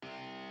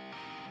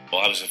Well,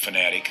 I was a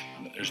fanatic.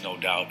 There's no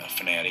doubt, a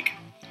fanatic.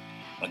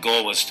 My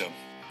goal was to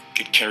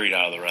get carried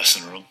out of the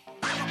wrestling room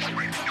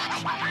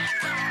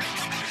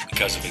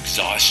because of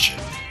exhaustion,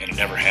 and it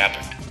never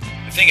happened.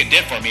 The thing it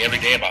did for me every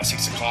day about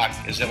 6 o'clock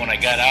is that when I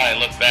got out, I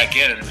looked back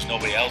in and there was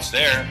nobody else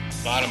there.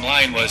 Bottom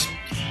line was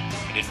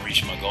I didn't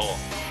reach my goal.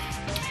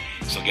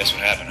 So guess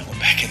what happened? I went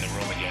back in the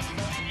room again.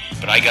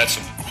 But I got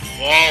some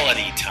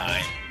quality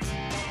time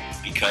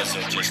because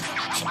of just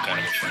some kind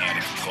of a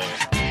fanatic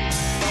goal.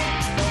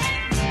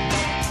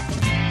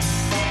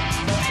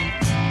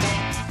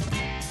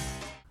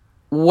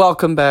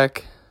 Welcome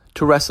back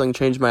to Wrestling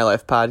Changed My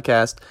Life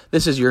podcast.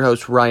 This is your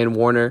host, Ryan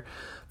Warner.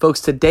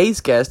 Folks,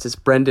 today's guest is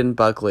Brendan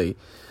Buckley.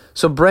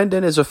 So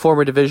Brendan is a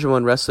former Division I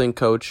wrestling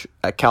coach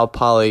at Cal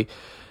Poly,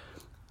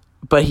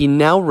 but he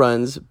now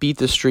runs Beat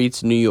the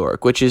Streets New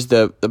York, which is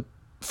the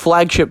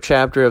flagship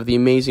chapter of the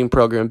amazing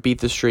program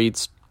Beat the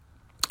Streets.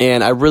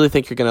 And I really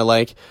think you're going to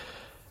like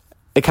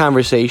the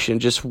conversation,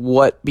 just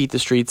what Beat the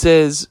Streets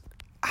is,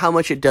 how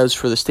much it does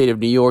for the state of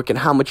New York, and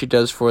how much it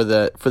does for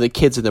the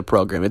kids in the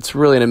program. It's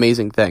really an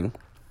amazing thing.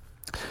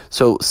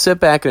 So sit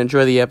back and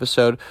enjoy the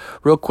episode.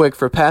 Real quick,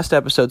 for past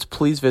episodes,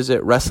 please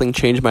visit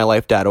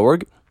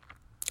WrestlingChangeMyLife.org.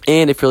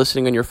 And if you're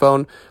listening on your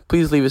phone,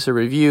 please leave us a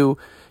review,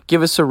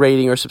 give us a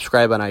rating, or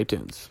subscribe on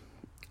iTunes.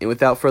 And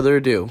without further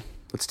ado,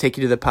 let's take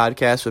you to the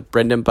podcast with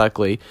Brendan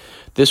Buckley.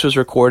 This was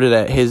recorded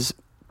at his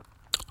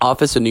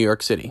office in New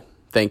York City.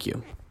 Thank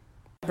you.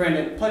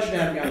 Brendan, pleasure to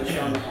have you on the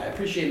show. I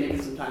appreciate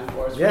making some time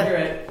for us. Yeah. We're here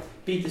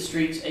at Beat the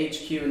Streets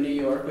HQ in New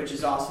York, which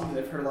is awesome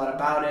because I've heard a lot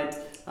about it,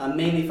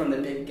 mainly from the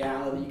big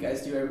gala that you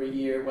guys do every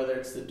year, whether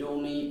it's the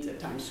dual meet at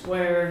Times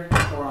Square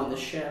or on the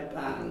ship.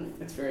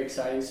 It's very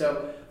exciting.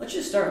 So let's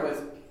just start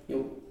with,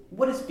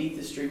 what is Beat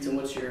the Streets and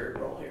what's your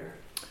role here?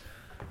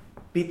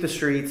 Beat the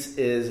Streets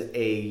is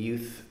a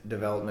youth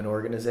development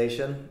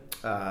organization.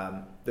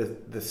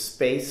 The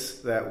space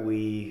that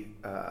we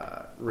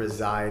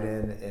reside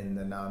in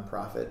the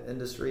nonprofit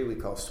industry, we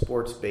call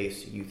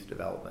sports-based youth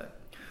development.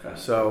 Okay.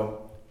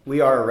 So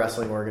we are a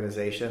wrestling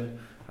organization.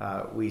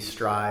 We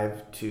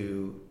strive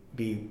to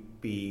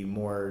be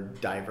more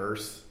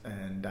diverse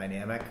and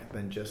dynamic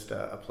than just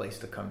a place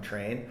to come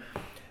train.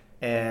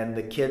 And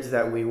the kids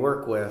that we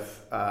work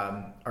with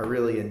are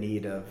really in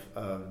need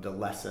of the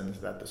lessons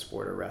that the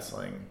sport of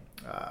wrestling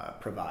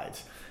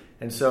provides.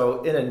 And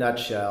so in a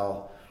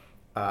nutshell,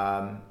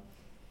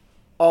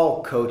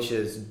 all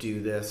coaches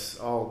do this.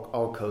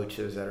 All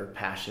coaches that are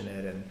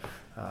passionate and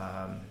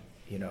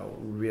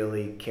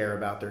really care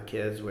about their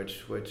kids,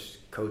 which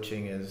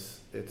coaching is.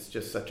 It's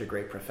just such a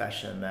great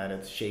profession that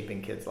it's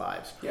shaping kids'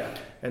 lives. Yeah.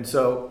 And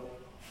so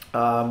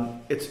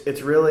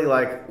it's really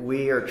like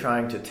we are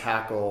trying to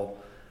tackle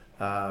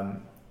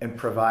and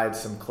provide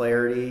some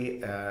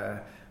clarity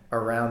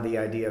around the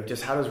idea of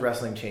just how does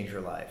wrestling change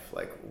your life?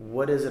 Like,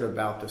 what is it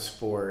about the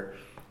sport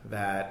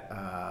that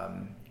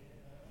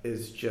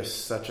is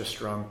just such a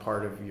strong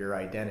part of your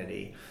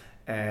identity,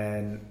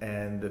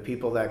 and the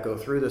people that go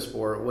through the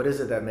sport, what is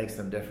it that makes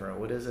them different?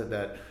 What is it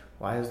that,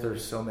 why is there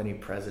so many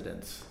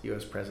presidents,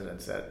 U.S.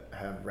 presidents that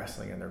have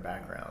wrestling in their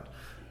background?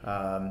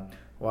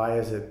 Why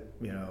is it,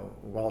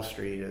 Wall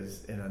Street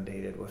is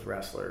inundated with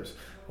wrestlers?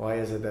 Why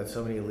is it that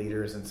so many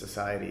leaders in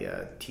society,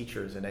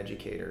 teachers and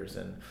educators,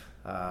 and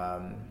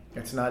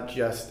it's not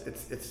just,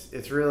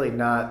 it's really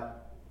not,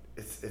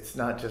 it's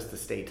not just the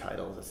state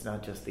titles. It's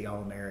not just the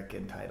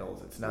All-American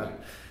titles. It's not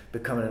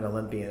becoming an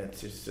Olympian.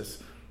 It's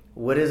just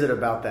what is it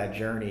about that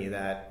journey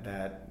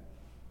that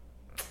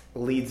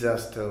leads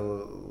us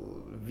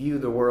to view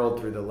the world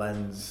through the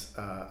lens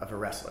of a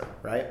wrestler,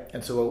 right?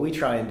 And so what we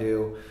try and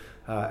do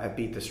at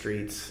Beat the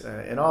Streets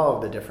in all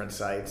of the different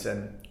sites,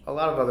 and a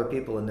lot of other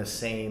people in the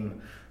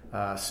same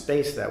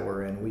space that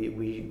we're in,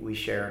 we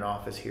share an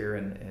office here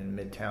in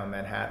Midtown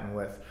Manhattan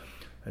with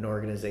an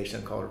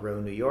organization called Row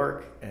New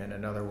York, and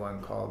another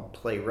one called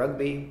Play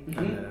Rugby,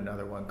 and then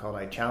another one called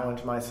I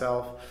Challenge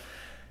Myself.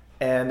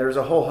 And there's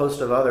a whole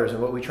host of others.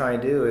 And what we try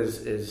and do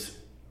is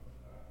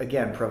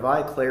again,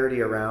 provide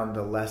clarity around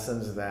the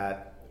lessons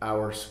that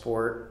our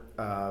sport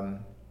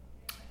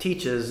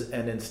teaches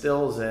and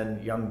instills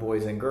in young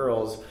boys and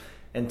girls,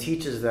 and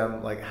teaches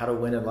them like how to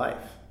win in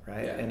life,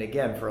 right? Yeah. And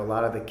again, for a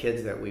lot of the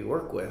kids that we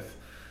work with,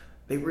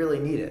 they really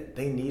need it.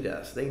 They need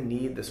us. They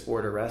need the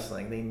sport of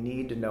wrestling. They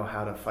need to know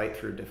how to fight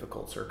through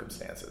difficult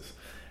circumstances.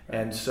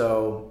 And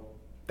so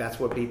that's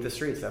what Beat the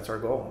Streets, that's our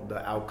goal.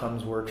 The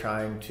outcomes we're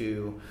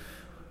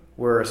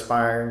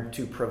aspiring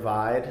to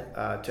provide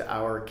to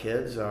our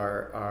kids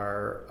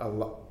are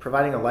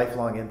providing a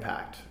lifelong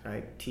impact,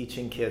 right?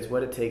 Teaching kids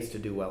what it takes to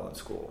do well in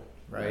school,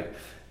 right?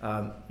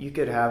 You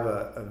could have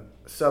a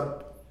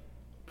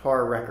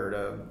subpar record,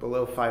 a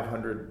below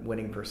 500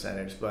 winning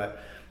percentage,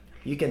 but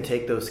you can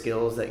take those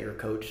skills that your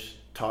coach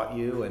taught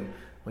you, and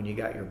when you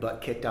got your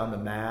butt kicked on the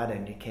mat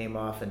and you came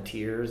off in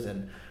tears,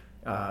 and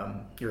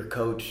your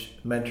coach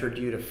mentored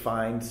you to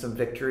find some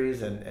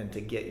victories and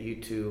to get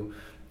you to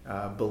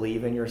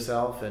believe in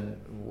yourself.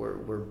 And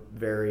we're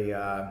very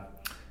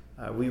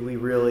we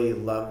really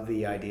love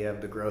the idea of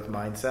the growth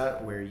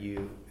mindset, where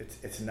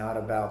it's not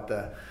about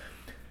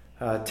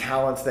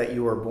talents that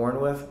you were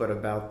born with, but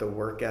about the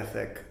work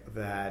ethic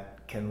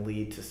that can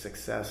lead to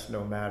success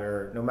no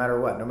matter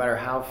what, no matter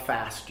how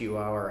fast you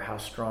are, or how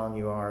strong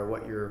you are,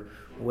 what your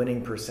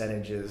winning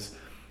percentage is.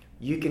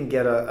 You can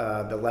get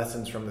the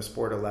lessons from the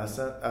sport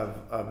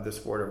of the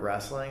sport of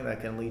wrestling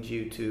that can lead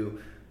you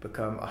to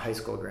become a high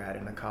school grad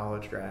and a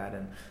college grad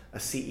and a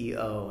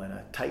CEO and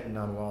a titan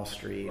on Wall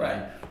Street,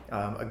 right.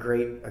 And a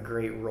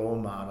great role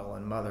model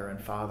and mother and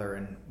father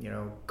and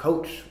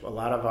coach. A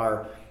lot of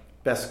our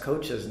best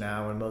coaches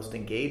now and most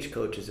engaged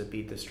coaches at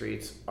Beat the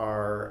Streets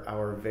are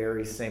our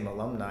very same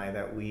alumni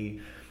that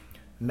we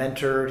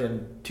mentored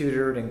and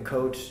tutored and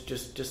coached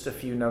just a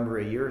few number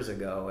of years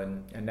ago,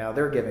 and now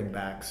they're giving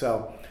back.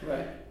 So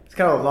right. It's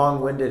kind of a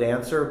long-winded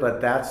answer,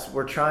 but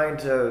we're trying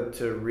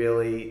to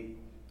really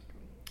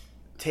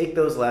take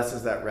those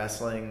lessons that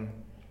wrestling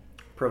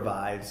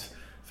provides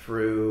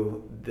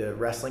through the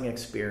wrestling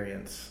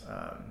experience,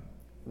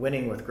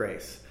 winning with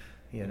grace,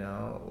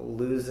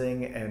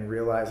 losing and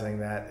realizing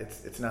that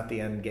it's not the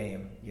end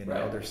game.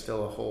 Right. There's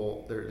still a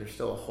whole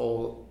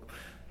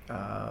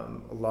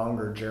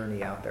longer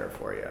journey out there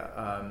for you.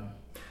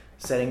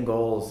 Setting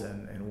goals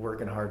and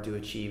working hard to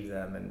achieve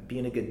them, and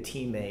being a good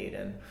teammate,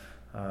 and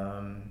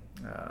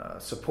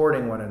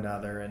supporting one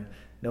another, and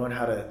knowing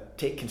how to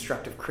take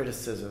constructive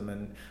criticism,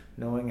 and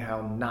knowing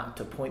how not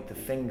to point the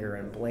finger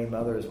and blame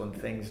others when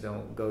things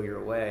don't go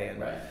your way. And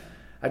right.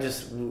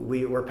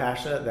 we're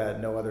passionate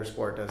that no other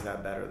sport does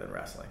that better than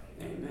wrestling.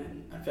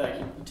 Amen. I feel like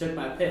you took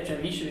my pitch. I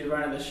mean, you should be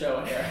running the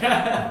show here.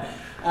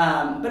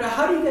 But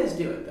how do you guys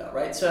do it though,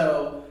 right?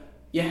 So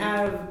you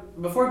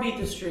have, before Beat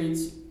the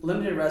Streets,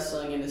 limited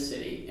wrestling in the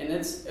city, and it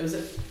was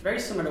very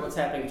similar to what's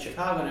happening in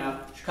Chicago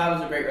now.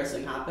 Chicago's a great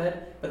wrestling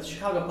hotbed, but the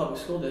Chicago public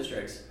school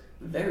districts,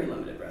 very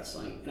limited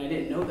wrestling, and I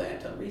didn't know that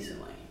until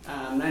recently.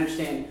 And I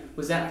understand,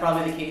 was that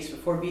probably the case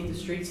before Beat the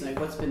Streets, and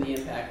what's been the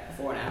impact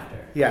before and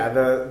after? Yeah,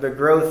 the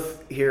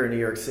growth here in New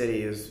York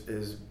City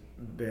has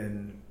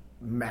been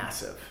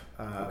massive.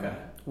 Okay.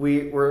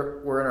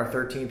 We're in our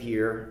 13th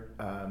year.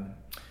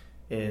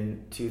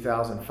 In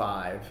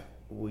 2005,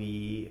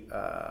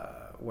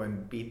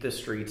 when Beat the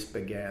Streets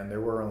began, there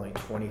were only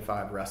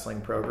 25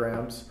 wrestling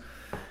programs,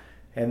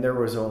 and there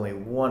was only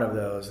one of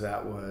those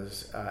that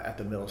was at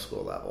the middle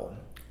school level.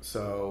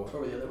 So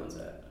where were the other ones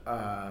at?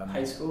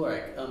 High school or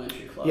like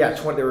elementary clubs? Yeah,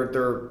 there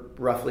were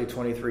roughly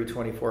 23,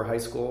 24 high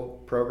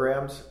school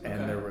programs,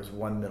 and there was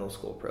one middle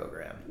school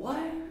program. What?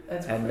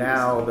 That's and crazy.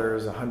 Now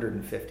there's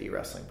 150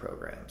 wrestling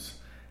programs.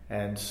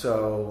 And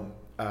so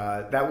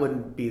that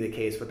wouldn't be the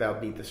case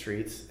without Beat the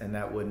Streets, and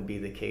that wouldn't be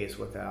the case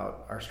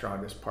without our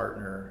strongest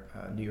partner,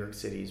 New York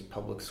City's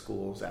Public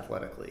Schools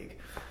Athletic League.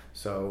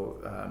 So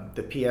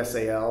the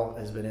PSAL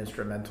has been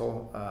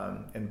instrumental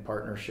in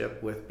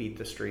partnership with Beat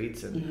the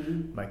Streets,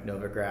 and Mike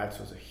Novogratz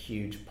was a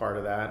huge part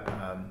of that.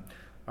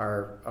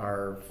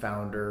 Our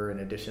founder, in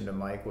addition to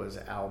Mike, was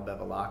Al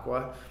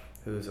Bevilacqua,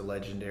 who's a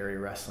legendary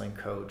wrestling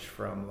coach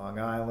from Long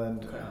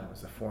Island.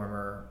 Was a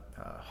former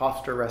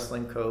Hofstra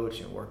wrestling coach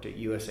and worked at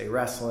USA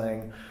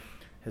Wrestling.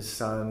 His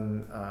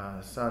sons,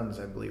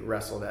 I believe,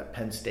 wrestled at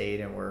Penn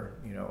State and were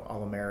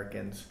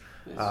All-Americans.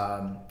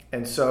 Nice.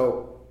 And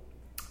so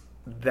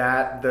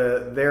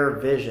their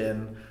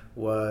vision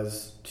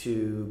was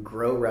to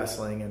grow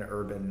wrestling in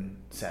urban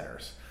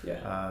centers,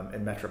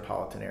 in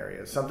metropolitan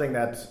areas, something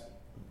that's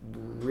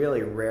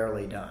really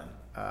rarely done.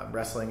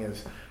 Wrestling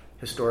is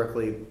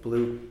historically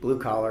blue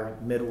collar,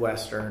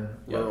 Midwestern,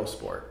 rural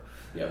sport.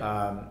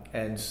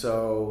 And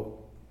so,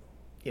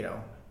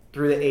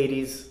 through the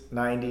 80s,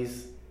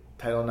 90s,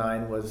 Title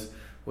IX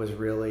was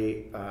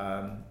really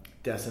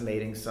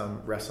decimating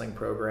some wrestling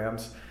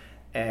programs.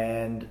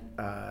 And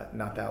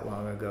not that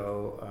long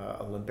ago,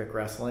 Olympic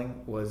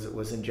wrestling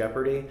was in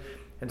jeopardy,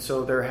 and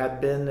so there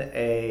had been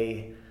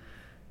a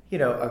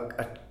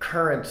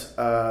current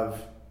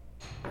of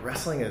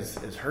wrestling is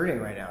hurting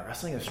right now.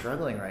 Wrestling is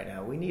struggling right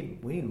now. We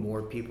need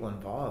more people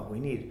involved. We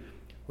need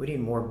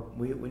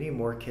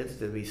more kids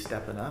to be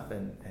stepping up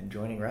and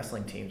joining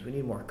wrestling teams. We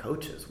need more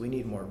coaches. We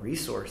need more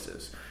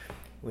resources.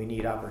 We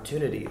need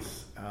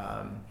opportunities.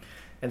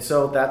 And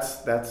so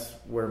that's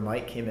where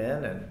Mike came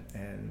in,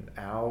 and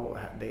Al,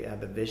 they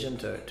had the vision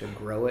to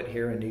grow it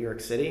here in New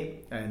York City,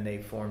 and they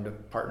formed a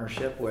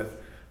partnership with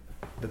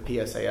the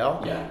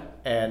PSAL. Yeah.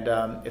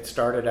 And it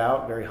started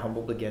out very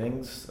humble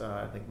beginnings.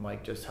 I think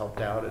Mike just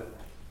helped out at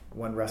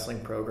one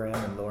wrestling program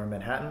in Lower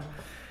Manhattan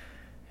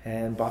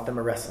and bought them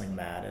a wrestling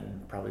mat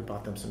and probably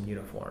bought them some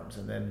uniforms.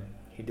 And then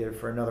he did it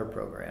for another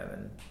program,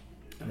 and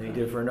then he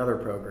did it for another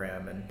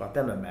program and bought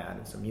them a mat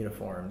and some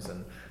uniforms,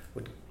 and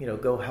would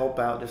go help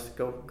out, just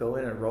go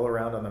in and roll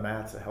around on the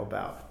mats to help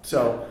out.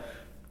 So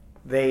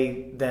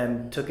they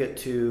then took it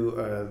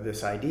to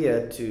this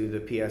idea to the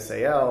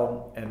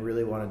PSAL and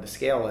really wanted to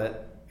scale it,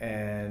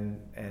 and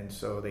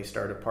so they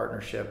started a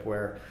partnership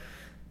where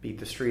Beat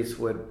the Streets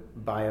would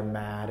buy a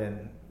mat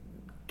and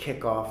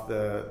kick off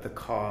the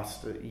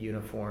cost, the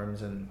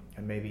uniforms, and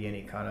maybe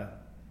any kind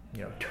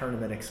of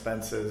tournament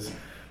expenses.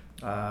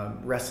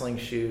 wrestling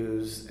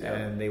shoes,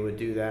 and they would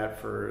do that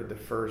for the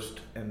first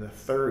and the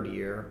third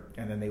year,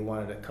 and then they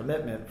wanted a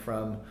commitment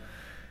from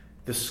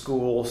the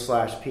school /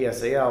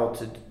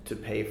 PSAL to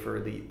pay for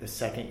the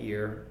second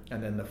year,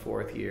 and then the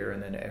fourth year,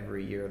 and then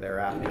every year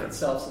thereafter. Make it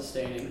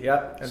self-sustaining.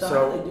 Yep. And so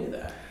how do they do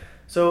that?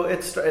 So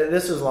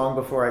this is long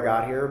before I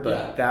got here, but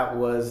Yeah. that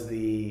was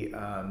the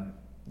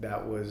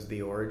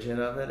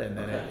origin of it, and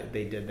then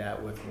they did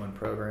that with one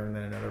program,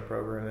 then another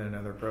program, then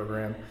another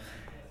program,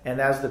 and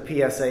as the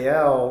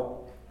PSAL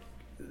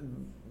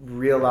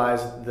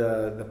realized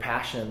the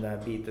passion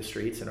that Beat the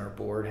Streets and our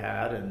board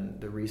had, and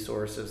the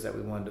resources that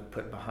we wanted to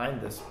put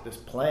behind this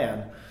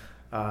plan,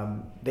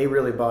 they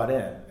really bought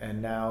in,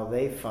 and now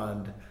they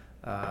fund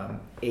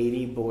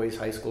 80 boys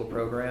high school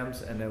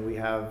programs, and then we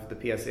have the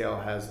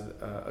PSAL has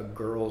a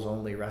girls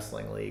only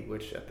wrestling league,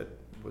 which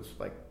was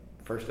like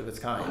first of its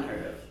kind.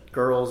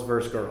 Girls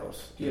versus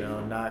girls,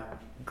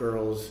 not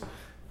girls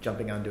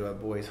jumping onto a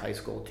boys high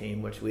school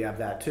team, which we have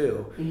that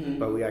too,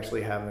 but we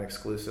actually have an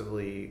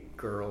exclusively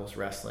girls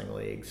wrestling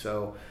league.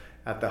 So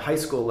at the high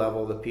school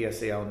level, the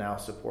PSAL now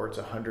supports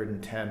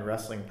 110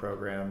 wrestling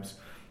programs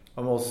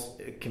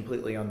almost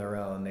completely on their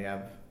own. They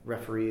have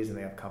referees and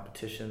they have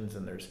competitions,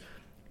 and there's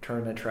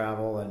tournament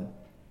travel, and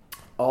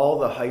all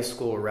the high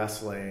school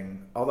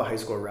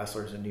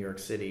wrestlers in New York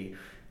City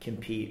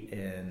compete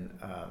in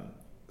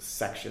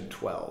Section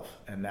 12,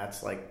 and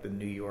that's like the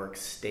New York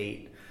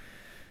State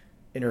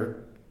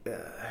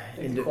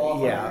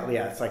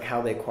it's like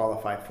how they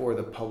qualify for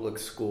the public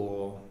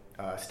school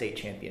state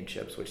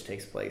championships, which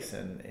takes place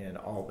in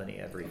Albany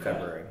every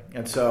February.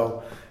 And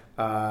so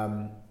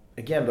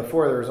again,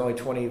 before there was only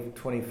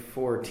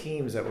 24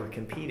 teams that were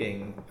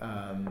competing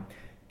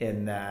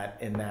in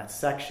that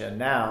section.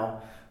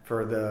 Now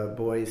for the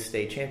boys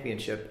state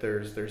championship,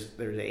 there's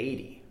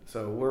 80.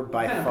 So we're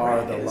by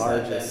far the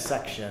largest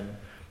section.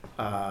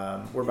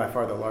 We're by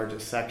far the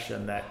largest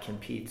section that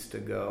competes to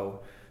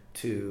go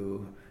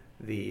to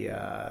the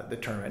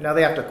tournament. Now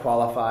they have to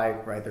qualify,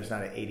 right? There's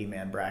not an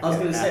 80-man bracket. I was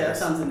going to say, that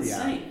sounds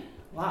insane. Yeah.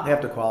 Wow. They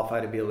have to qualify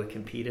to be able to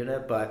compete in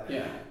it, but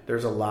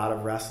there's a lot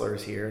of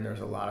wrestlers here, and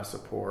there's a lot of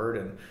support,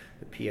 and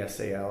the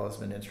PSAL has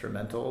been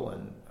instrumental,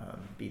 and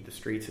Beat the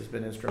Streets has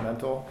been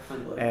instrumental,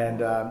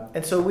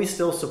 and so we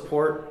still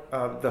support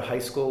the high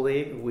school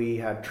league. We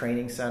have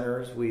training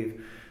centers. We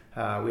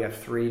have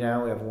 3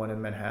 now. We have one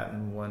in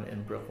Manhattan, one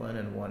in Brooklyn,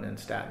 and one in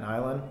Staten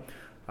Island.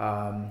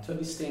 So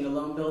these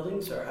standalone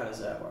buildings, or how does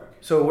that work?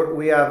 So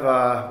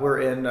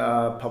we're in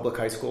public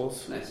high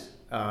schools. Nice.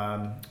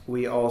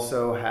 We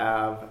also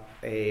have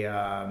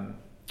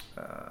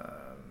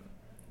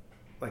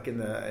like in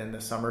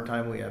the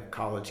summertime, we have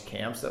college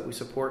camps that we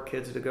support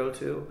kids to go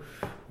to.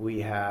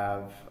 We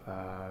have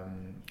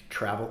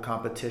travel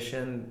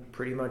competition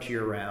pretty much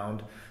year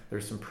round.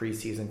 There's some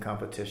preseason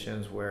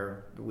competitions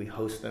where we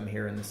host them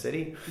here in the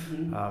city.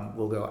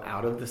 We'll go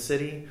out of the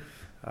city.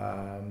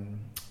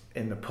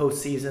 In the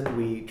postseason,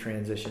 we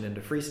transition into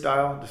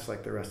freestyle, just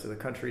like the rest of the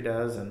country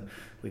does, and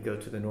we go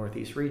to the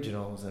Northeast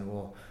Regionals, and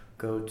we'll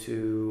go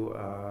to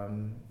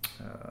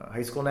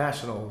high school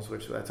nationals,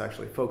 which that's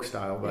actually folk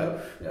style,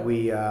 but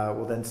we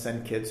will then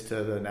send kids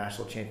to the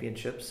national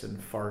championships in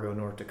Fargo,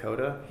 North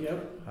Dakota.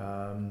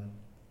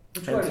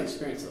 Which quite an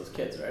experience for those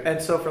kids, right?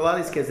 And so for a lot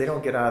of these kids, they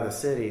don't get out of the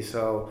city,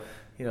 so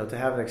to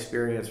have an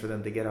experience for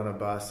them to get on a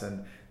bus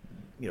and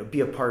be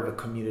a part of a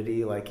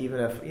community, like even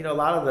if a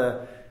lot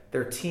of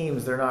their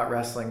teams, they're not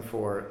wrestling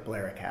for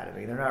Blair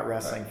Academy, they're not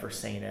wrestling for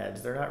St.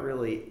 Ed's, they're not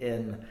really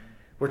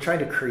we're trying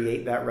to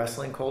create that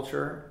wrestling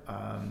culture,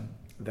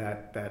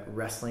 that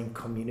wrestling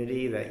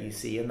community that you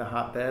see in the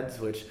hotbeds,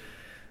 which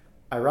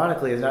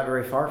ironically is not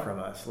very far from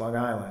us, Long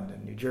Island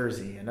and New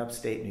Jersey and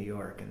upstate New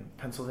York and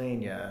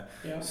Pennsylvania.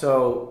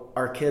 So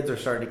our kids are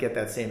starting to get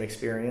that same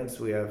experience.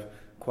 We have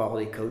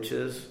quality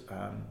coaches,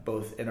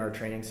 both in our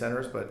training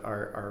centers, but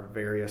our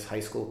various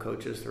high school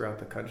coaches throughout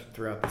the country,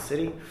 throughout the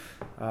city.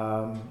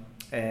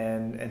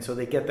 And so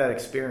they get that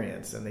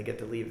experience, and they get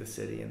to leave the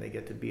city, and they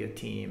get to be a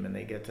team, and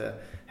they get to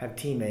have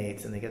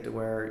teammates, and they get to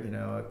wear,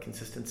 a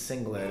consistent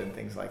singlet and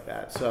things like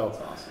that. So,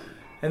 that's awesome.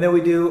 And then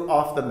we do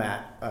off the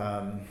mat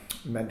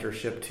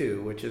mentorship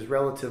too, which is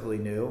relatively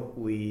new.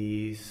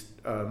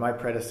 My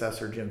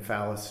predecessor Jim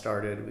Fallis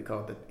started.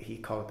 He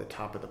called it the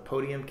Top of the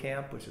Podium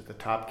Camp, which is the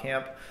top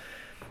camp.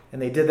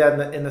 And they did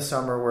that in the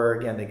summer, where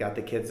again they got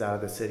the kids out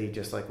of the city,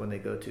 just like when they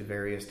go to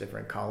various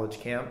different college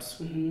camps.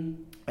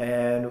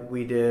 And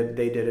they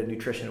did a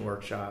nutrition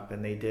workshop,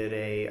 and they did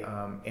a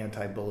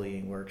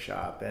anti-bullying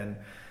workshop, and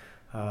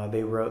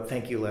they wrote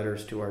thank you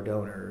letters to our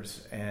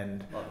donors.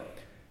 And love it.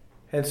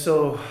 And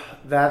so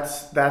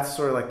that's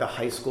sort of like the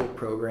high school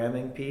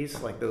programming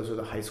piece. Like those are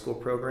the high school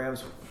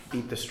programs.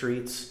 Beat the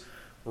Streets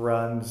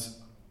runs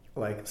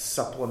like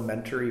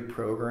supplementary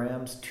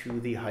programs to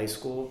the high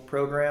school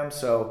program.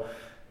 So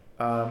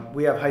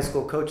we have high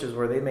school coaches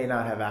where they may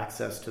not have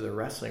access to the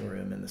wrestling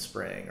room in the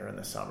spring or in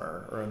the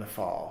summer or in the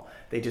fall.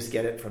 They just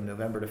get it from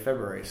November to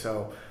February.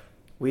 So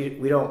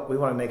we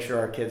want to make sure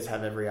our kids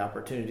have every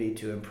opportunity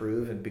to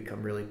improve and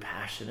become really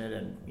passionate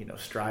and,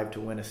 strive to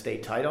win a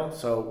state title.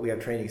 So we have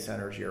training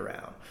centers year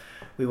round.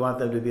 We want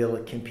them to be able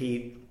to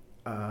compete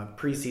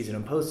preseason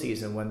and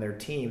postseason when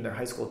their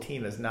high school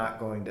team is not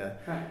going to.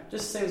 Right.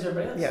 Just the same as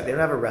everybody else. Yeah, they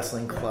don't have a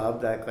wrestling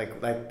club. That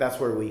like that's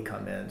where we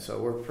come in. So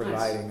we're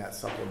providing that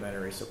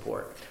supplementary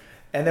support.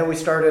 And then we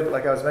started,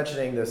 like I was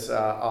mentioning, this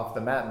off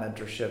the mat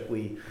mentorship.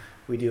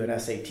 We do an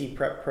SAT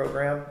prep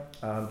program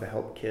to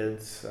help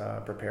kids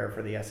prepare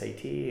for the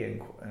SAT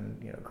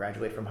and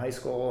graduate from high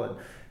school and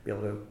be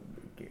able to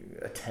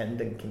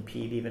attend and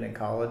compete even in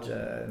college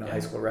in a high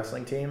school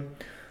wrestling team.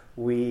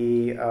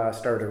 We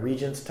started a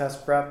Regents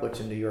test prep, which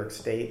in New York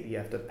State you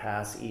have to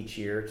pass each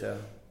year to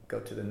go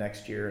to the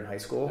next year in high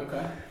school.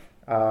 Okay.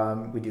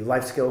 We do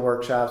life skill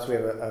workshops. We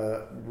have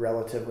a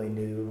relatively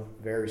new,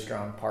 very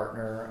strong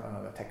partner,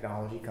 a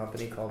technology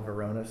company called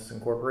Varonis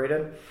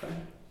Incorporated. Okay.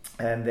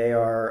 And they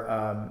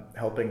are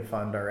helping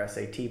fund our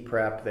SAT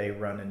prep. They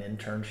run an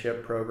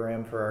internship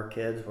program for our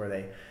kids where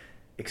they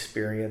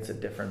experience a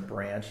different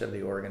branch of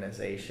the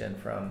organization,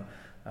 from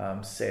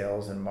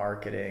sales and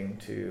marketing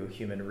to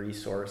human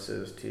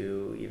resources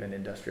to even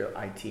industrial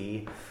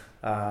IT.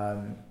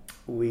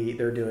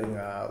 They're doing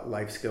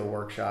life skill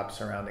workshops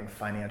surrounding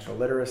financial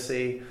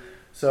literacy.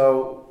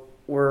 So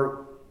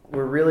we're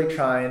really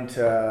trying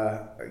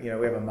to, we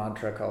have a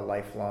mantra called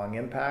lifelong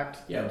impact.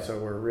 Yeah. And so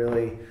we're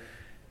really,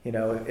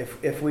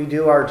 if we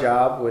do our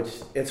job,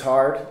 which it's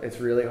hard,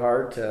 it's really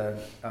hard to,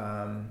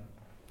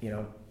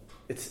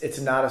 it's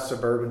not a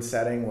suburban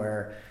setting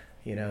where,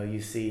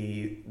 you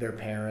see their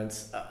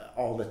parents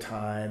all the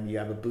time. You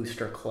have a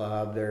booster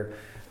club. They're,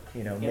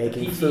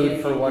 making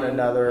food for one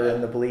another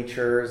in the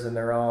bleachers, and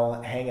they're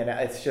all hanging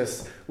out. It's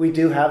just, we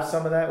do have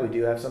some of that. We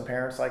do have some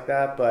parents like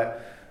that,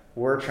 but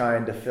we're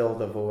trying to fill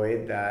the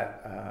void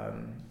that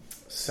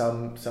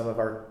some of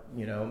our,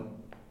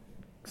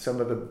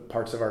 some of the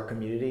parts of our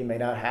community may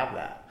not have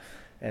that.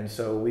 And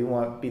so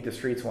Beat the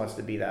Streets wants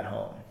to be that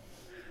home.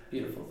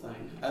 Beautiful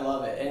thing. I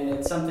love it. And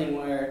it's something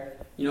where,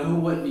 who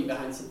wouldn't be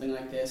behind something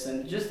like this?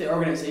 And just the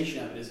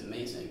organization of it is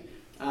amazing.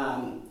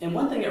 And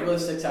one thing that really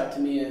sticks out to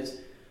me is,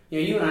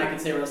 you and I could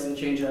say wrestling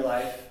changed our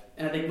life.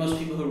 And I think most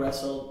people who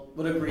wrestled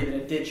would agree that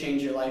it did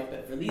change your life.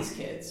 But for these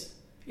kids,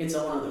 it's a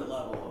whole other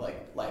level of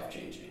life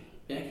changing.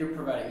 You're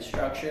providing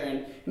structure.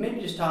 And maybe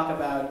just talk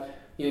about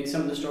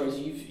some of the stories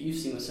you've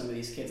seen with some of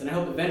these kids. And I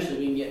hope eventually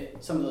we can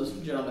get some of those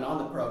gentlemen on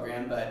the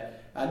program.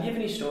 But do you have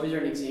any stories or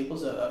any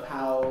examples of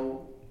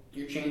how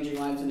you're changing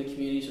lives in the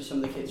communities with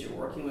some of the kids you're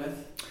working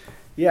with?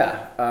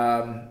 Yeah.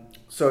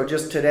 So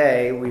just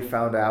today we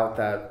found out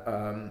that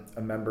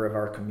a member of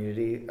our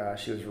community,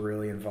 she was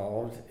really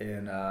involved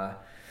in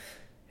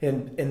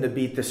the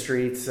Beat the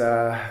Streets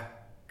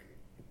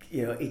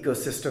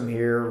ecosystem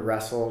here,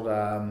 wrestled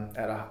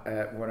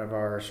at one of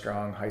our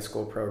strong high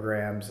school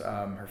programs.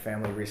 Her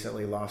family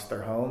recently lost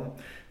their home.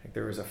 I think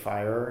there was a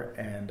fire,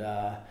 and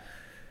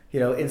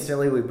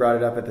instantly we brought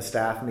it up at the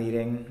staff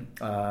meeting.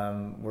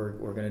 We're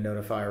going to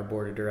notify our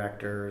board of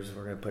directors.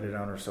 We're going to put it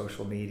on our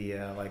social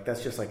media.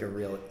 That's just a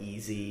real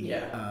easy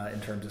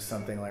in terms of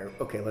something like,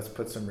 okay, let's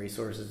put some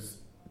resources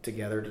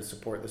together to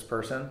support this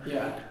person.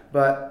 Yeah.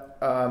 But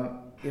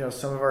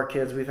some of our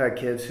kids, we've had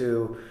kids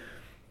who,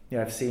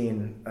 I've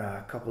seen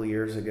a couple of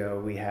years ago,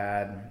 we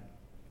had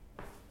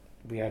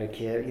a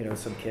kid,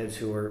 some kids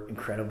who were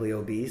incredibly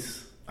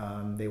obese.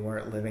 They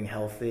weren't living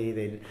healthy.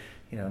 They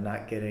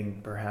not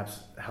getting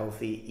perhaps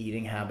healthy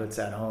eating habits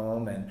at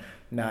home and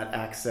not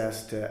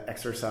access to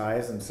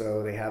exercise. And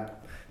so they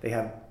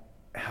have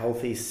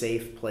healthy,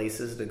 safe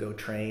places to go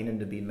train and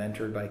to be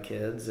mentored by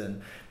kids.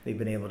 And they've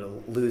been able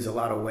to lose a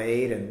lot of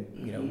weight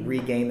and,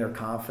 regain their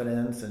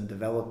confidence and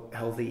develop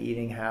healthy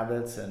eating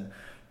habits and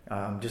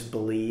just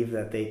believe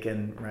that they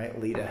can,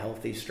 lead a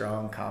healthy,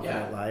 strong,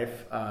 confident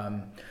life.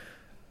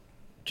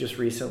 Just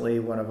recently,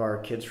 one of our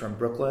kids from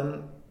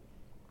Brooklyn,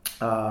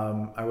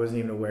 I wasn't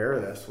even aware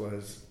of this,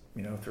 was,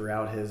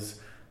 throughout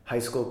his high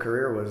school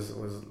career was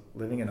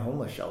living in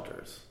homeless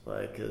shelters,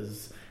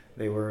 because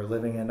they were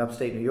living in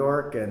upstate New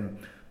York and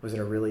was in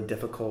a really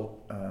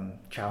difficult,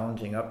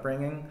 challenging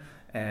upbringing,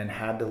 and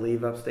had to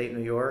leave upstate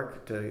New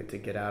York to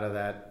get out of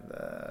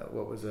that,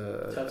 what was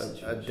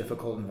a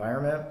difficult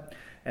environment.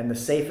 And the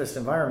safest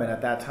environment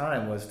at that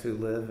time was to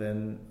live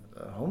in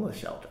a homeless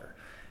shelter.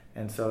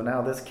 And so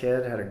now this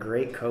kid had a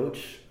great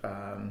coach.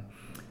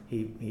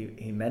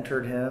 He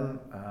mentored him,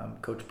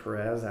 Coach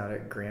Perez out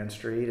at Grand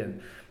Street,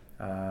 and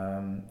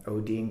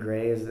Odine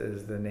Gray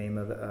is the name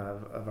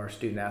of our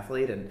student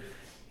athlete, and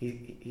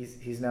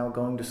he's now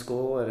going to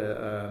school at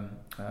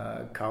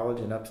a college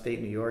in upstate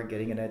New York,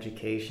 getting an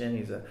education.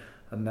 He's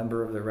a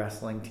member of the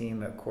wrestling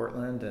team at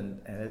Cortland,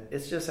 and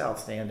it's just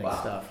outstanding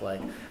stuff.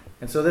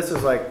 And so this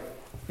is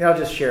I'll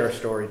just share a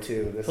story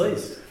too.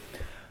 Please.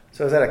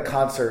 So I was at a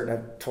concert, and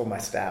I've told my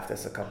staff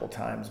this a couple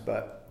times,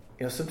 but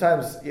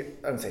sometimes, I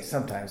wouldn't say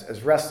sometimes,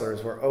 as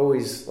wrestlers, we're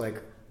always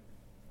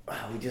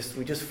we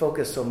just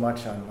focus so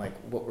much on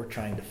what we're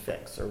trying to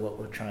fix or what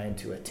we're trying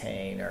to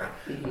attain, or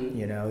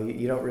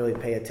you don't really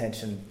pay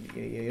attention.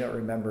 You don't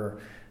remember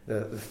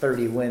the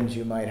 30 wins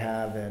you might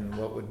have in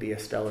what would be a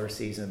stellar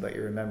season, but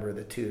you remember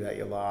the 2 that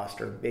you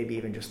lost, or maybe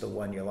even just the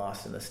 1 you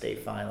lost in the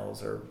state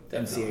finals or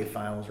NCAA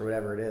finals or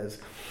whatever it is.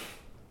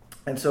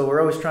 And so we're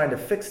always trying to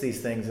fix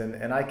these things,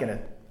 and I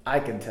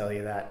can tell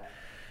you that,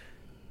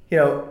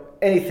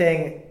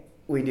 anything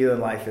we do in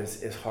life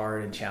is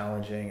hard and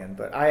challenging,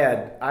 but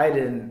I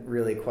didn't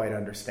really quite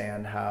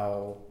understand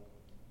how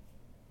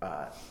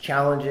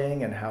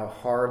challenging and how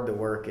hard the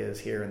work is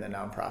here in the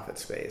nonprofit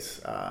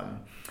space.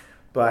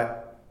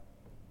 But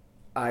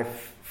I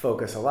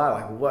focus a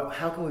lot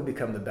how can we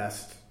become the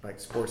best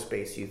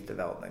sports-based youth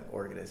development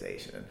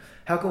organization, and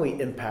how can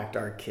we impact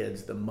our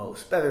kids the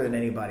most, better than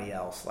anybody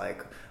else?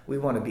 We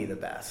want to be the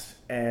best,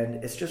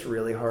 and it's just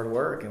really hard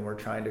work, and we're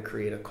trying to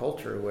create a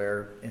culture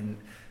where in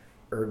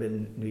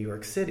urban New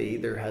York City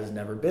there has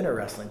never been a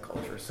wrestling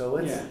culture. So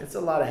it's a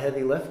lot of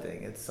heavy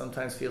lifting. It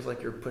sometimes feels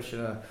like you're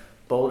pushing a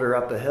boulder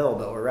up a hill,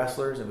 but we're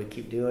wrestlers and we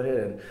keep doing it,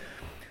 and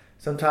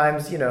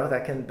sometimes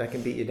that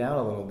can beat you down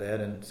a little bit.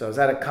 And so I was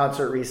at a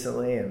concert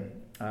recently, and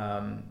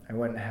I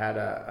went and had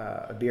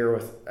a beer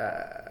with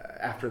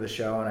after the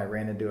show, and I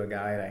ran into a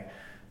guy, and I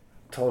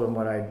told him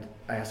I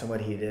asked him what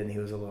he did, and he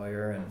was a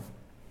lawyer, and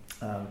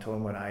told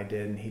him what I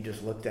did, and he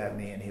just looked at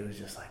me and he was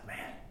just like,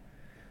 man,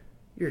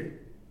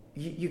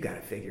 you got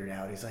it figured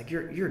out. He's like,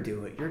 you're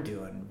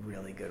doing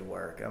really good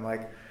work. I'm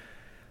like,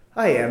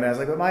 I am. And I was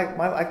like, but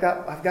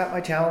I've got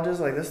my challenges.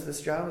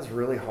 This job is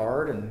really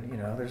hard, and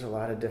there's a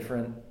lot of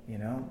different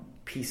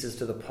pieces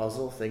to the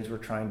puzzle, things we're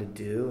trying to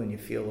do, and you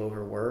feel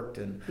overworked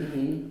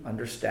and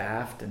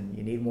understaffed, and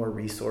you need more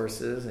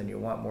resources, and you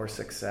want more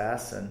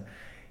success. And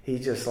he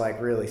just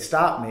really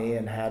stopped me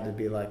and had to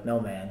be like, no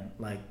man,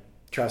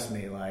 trust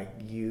me,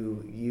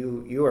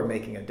 you are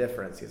making a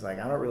difference. He's like,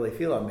 I don't really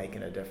feel I'm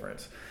making a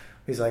difference.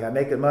 He's like, I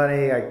make good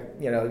money. I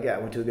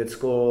went to a good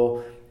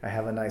school. I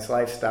have a nice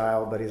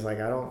lifestyle, but he's like,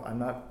 I'm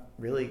not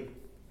really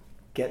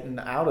getting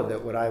out of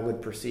it what I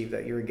would perceive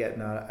that you're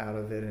getting out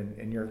of it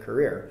in your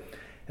career.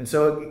 And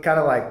so it kind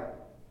of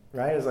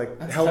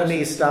it helped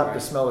me stop to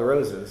smell the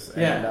roses.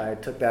 Yeah. And I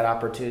took that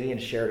opportunity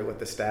and shared it with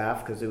the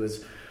staff, because it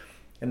was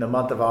in the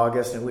month of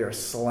August, and we were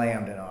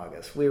slammed in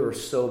August. We were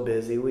so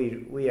busy.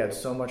 We had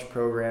so much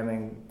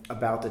programming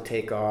about to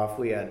take off.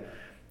 We had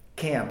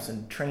camps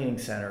and training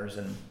centers,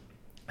 and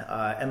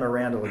Emma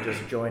Randall had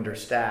just joined her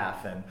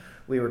staff, and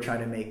we were trying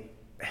to make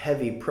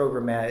heavy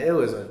programmatic. It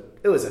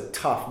was a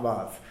tough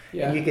month,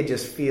 and you could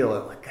just feel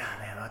it. God,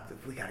 man,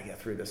 we got to get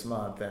through this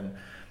month. And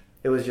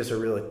it was just a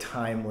really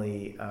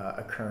timely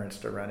occurrence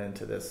to run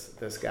into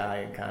this guy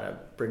and kind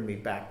of bring me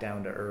back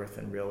down to earth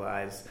and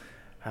realize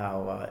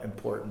how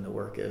important the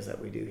work is that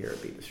we do here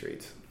at Beat the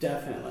Streets.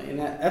 Definitely, and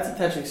that's a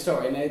touching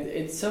story, and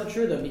it's so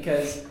true though,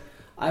 because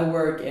I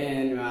work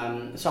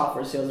in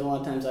software sales, and a lot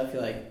of times I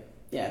feel like,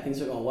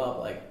 things are going well,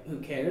 but who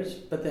cares?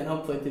 But then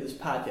hopefully through this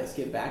podcast,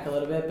 give back a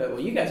little bit. But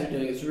what you guys are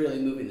doing is really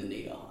moving the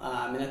needle,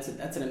 and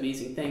that's an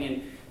amazing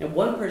thing. And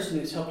one person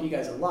who's helped you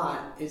guys a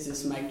lot is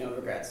this Mike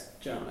Novogratz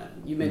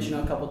gentleman. You mentioned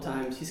him a couple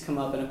times. He's come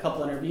up in a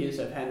couple interviews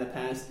I've had in the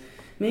past.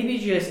 Maybe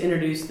just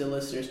introduce the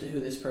listeners to who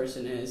this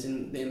person is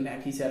and the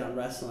impact he's had on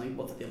wrestling,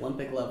 both at the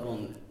Olympic level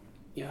and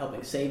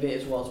helping save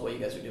it, as well as what you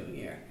guys are doing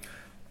here.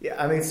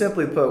 Yeah, I mean,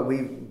 simply put,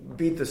 we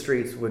Beat the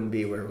Streets wouldn't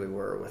be where we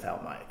were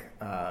without Mike.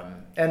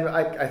 And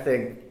I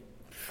think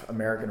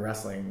American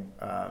wrestling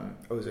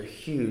owes a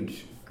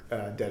huge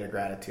debt of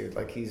gratitude.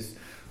 He's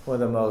one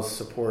of the most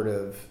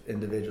supportive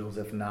individuals,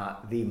 if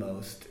not the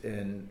most,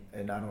 in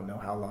I don't know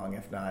how long,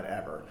 if not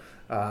ever.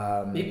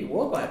 Maybe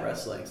worldwide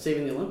wrestling,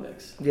 saving the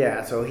Olympics.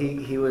 Yeah, so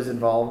he was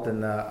involved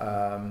in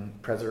the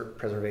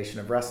preservation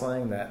of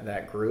wrestling,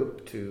 that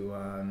group, to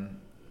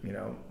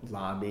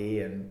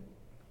lobby and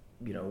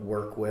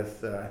work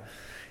with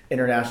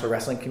international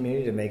wrestling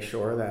community to make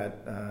sure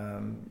that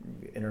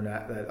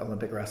that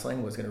Olympic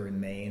wrestling was going to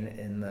remain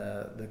in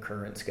the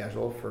current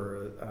schedule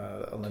for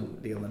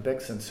the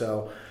Olympics. And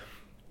so,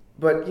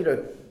 but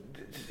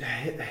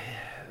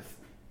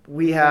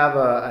we have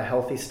a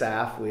healthy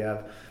staff. We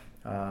have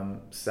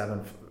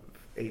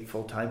 7-8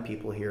 full-time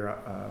people here.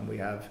 We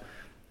have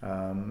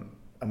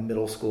a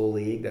middle school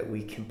league that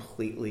we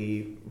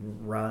completely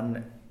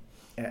run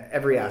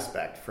every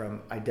aspect,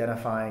 from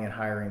identifying and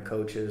hiring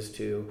coaches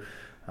to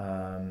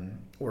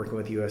working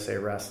with USA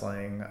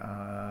Wrestling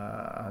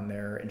on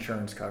their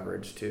insurance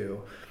coverage,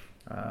 to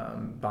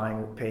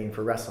paying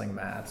for wrestling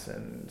mats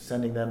and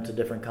sending them to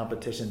different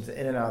competitions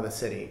in and out of the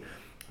city,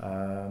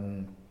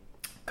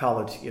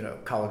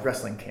 college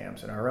wrestling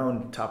camps, and our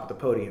own Top of the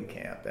Podium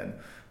camp,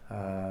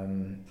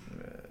 and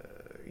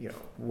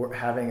we're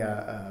having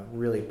a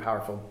really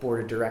powerful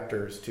board of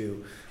directors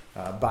to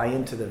buy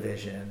into the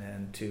vision,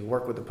 and to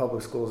work with the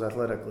public schools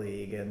athletic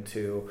league, and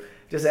to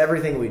just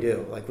everything we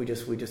do. We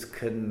just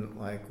couldn't,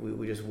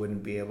 we just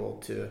wouldn't be able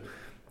to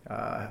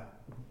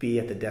be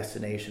at the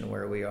destination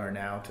where we are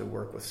now, to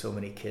work with so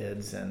many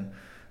kids. And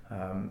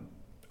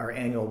our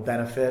annual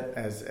benefit,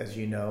 as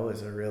you know,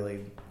 is a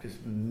really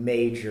just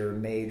major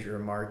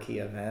marquee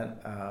event.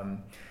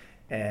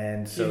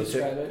 And Can so you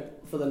describe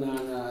it for the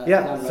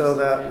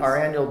so our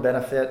annual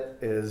benefit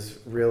is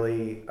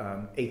really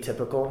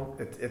atypical.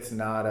 It's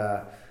not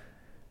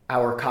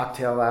our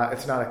cocktail hour.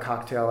 It's not a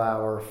cocktail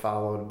hour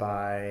followed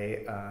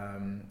by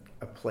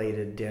a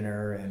plated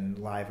dinner and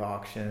live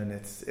auction.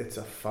 It's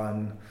a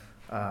fun.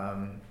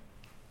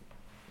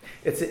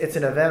 It's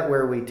an event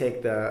where we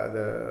take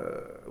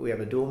we have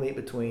a dual meet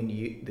between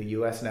the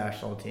U.S.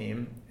 national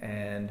team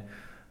and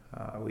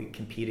we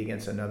compete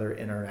against another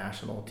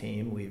international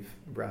team. We've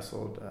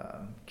wrestled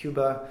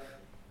Cuba,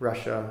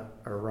 Russia,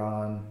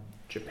 Iran,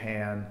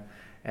 Japan,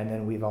 and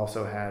then we've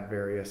also had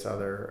various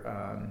other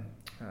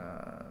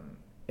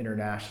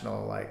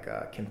international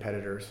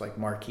competitors, like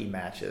marquee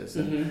matches.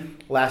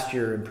 And last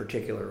year in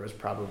particular was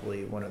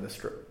probably one of the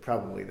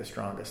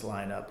strongest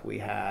lineup we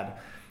had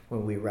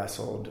when we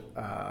wrestled.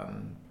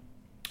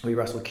 We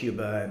wrestled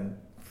Cuba, and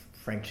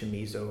Frank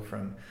Chamizo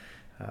from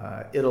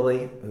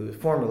Italy, who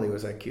formerly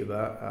was at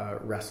Cuba,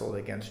 wrestled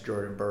against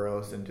Jordan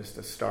Burroughs in just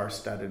a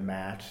star-studded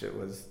match. It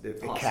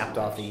awesome capped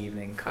off the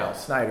evening. Kyle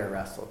Snyder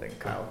wrestled, and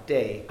Kyle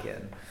Dake,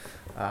 and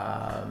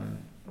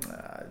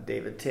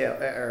David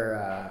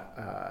Taylor.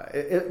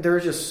 There were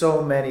just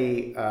so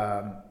many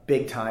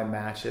big-time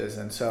matches,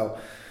 and so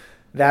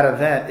that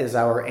event is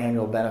our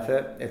annual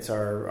benefit. It's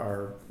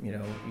our we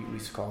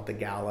used to call it the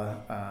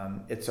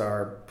gala. It's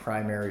our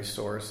primary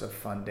source of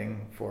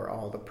funding for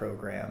all the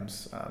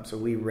programs. So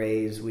we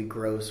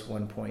gross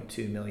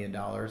 $1.2 million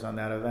on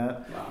that event.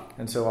 Wow.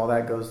 And so all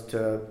that goes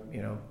to,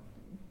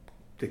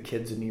 the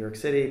kids in New York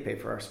City, pay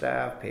for our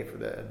staff, pay for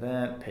the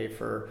event, pay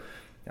for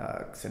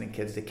sending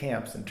kids to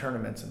camps and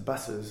tournaments and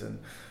buses. And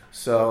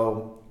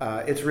so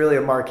it's really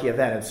a marquee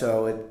event. And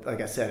so, like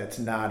I said, it's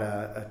not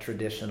a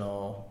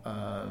traditional,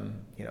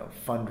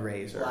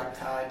 fundraiser. Black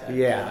tie type.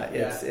 Yeah,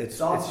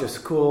 it's awesome. It's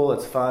just cool.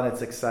 It's fun.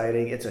 It's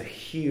exciting. It's a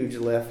huge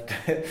lift.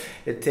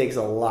 It takes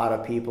a lot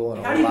of people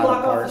and How a do you lot block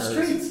of partners. off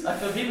the streets?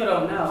 For people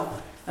don't know,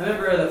 I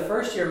remember the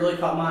first year really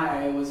caught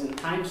my eye was in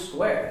Times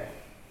Square,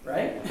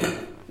 right?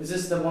 Is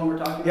this the one we're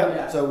talking about?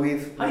 Yeah. So how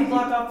do you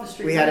block off the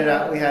streets? We had it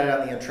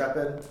on the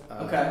Intrepid.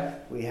 Okay.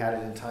 We had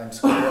it in Times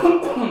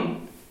Square.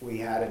 We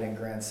had it in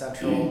Grand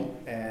Central,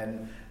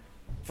 and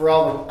for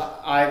all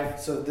I've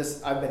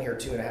been here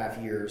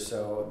 2.5 years,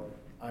 so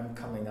I'm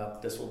coming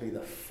up. This will be the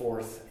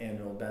 4th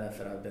annual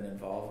benefit I've been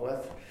involved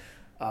with.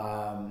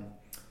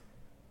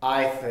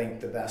 I think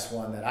the best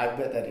one that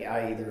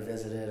I either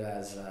visited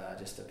as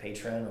just a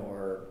patron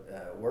or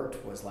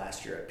worked was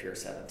last year at Pier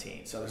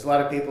 17. So there's a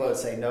lot of people that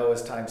say no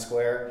is Times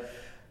Square.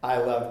 I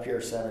love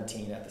Pier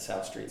 17 at the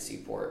South Street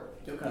Seaport.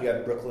 Okay. You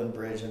had Brooklyn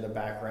Bridge in the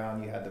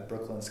background. You had the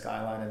Brooklyn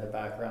skyline in the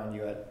background.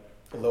 You had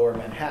Lower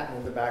Manhattan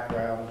in the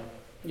background.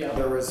 Yeah.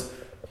 There was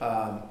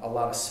a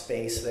lot of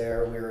space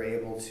there. We were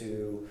able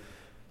to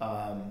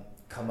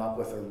come up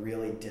with a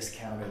really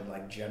discounted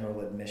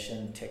general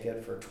admission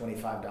ticket for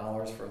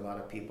 $25 for a lot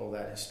of people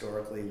that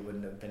historically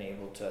wouldn't have been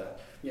able to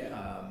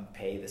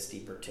pay the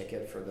steeper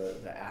ticket for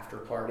the after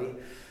party.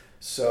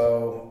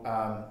 So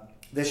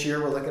this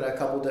year we're looking at a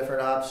couple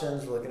different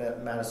options. We're looking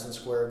at Madison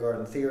Square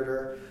Garden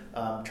Theater,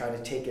 trying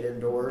to take it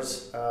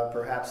indoors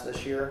perhaps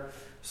this year.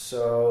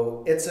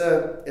 So it's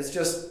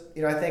just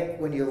I think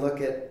when you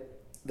look at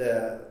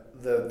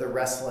the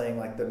wrestling,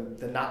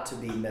 the not to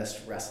be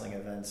missed wrestling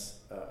events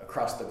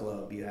across the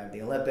globe, you have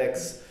the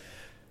Olympics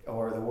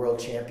or the World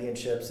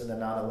Championships in the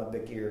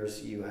non-Olympic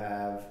years. You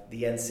have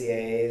the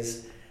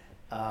NCAAs.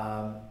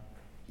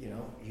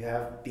 You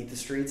have Beat the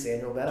Streets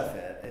annual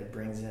benefit. It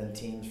brings in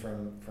teams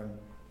from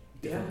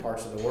different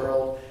parts of the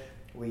world.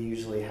 We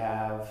usually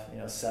have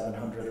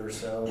 700 or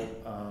so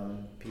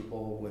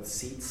people with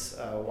seats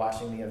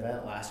watching the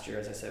event. Last year,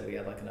 as I said, we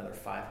had another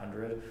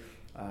 500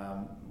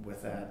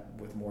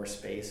 with more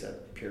space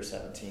at Pier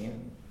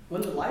 17.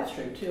 When the live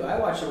stream too, I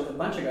watched it with a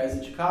bunch of guys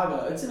in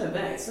Chicago. It's an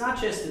event. It's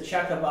not just to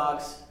check the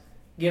box,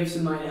 give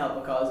some money to help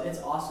a cause. It's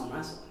awesome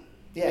wrestling.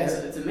 Yeah,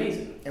 it's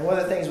amazing. And one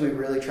of the things we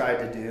really tried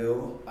to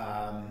do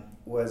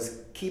was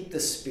keep the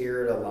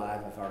spirit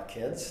alive of our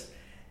kids.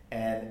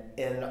 And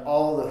in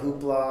all the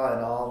hoopla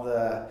and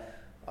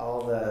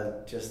all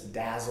the just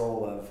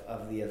dazzle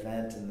of the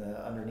event and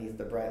the underneath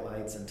the bright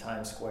lights in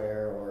Times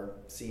Square or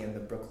seeing the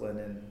Brooklyn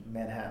and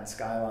Manhattan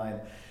skyline,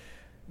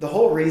 the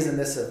whole reason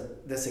this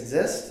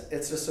exists,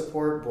 it's to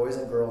support boys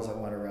and girls that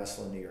want to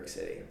wrestle in New York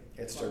City.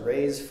 It's to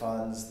raise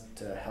funds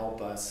to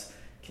help us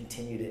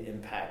continue to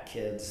impact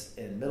kids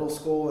in middle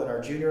school in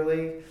our junior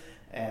league,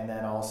 and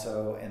then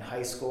also in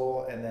high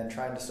school, and then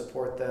trying to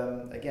support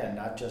them, again,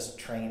 not just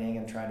training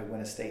and trying to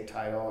win a state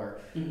title or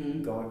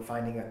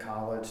finding a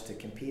college to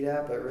compete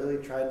at, but really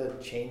trying to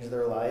change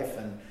their life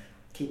and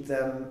keep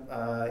them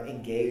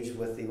engaged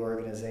with the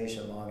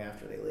organization long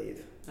after they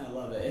leave. I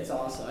love it. It's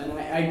awesome. And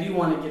I do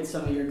want to get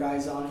some of your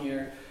guys on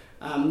here,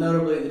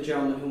 notably the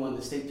gentleman who won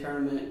the state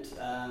tournament.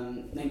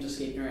 Name's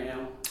escaping right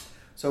now.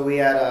 So we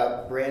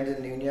had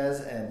Brandon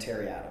Nunez and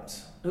Terry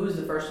Adams. Who was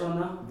the first one,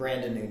 though?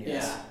 Brandon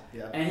Nunez.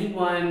 Yeah. And he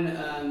won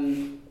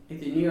the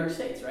New York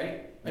States,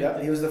 right?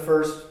 Yep, he was the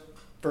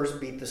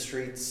first Beat the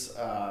Streets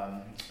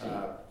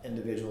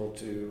individual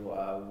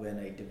to win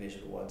a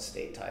Division I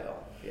state title.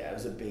 Yeah, it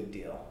was a big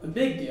deal. A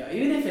big deal.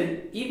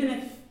 Even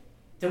if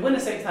to win a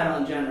state title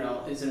in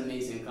general is an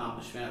amazing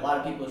accomplishment. A lot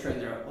of people train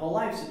their whole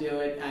lives to do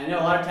it. And I know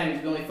a lot of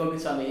times we only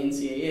focus on the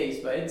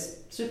NCAAs, but it's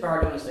super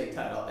hard to win a state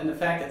title. And the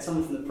fact that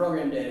someone from the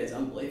program did it is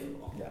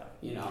unbelievable.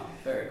 Yeah.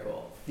 Very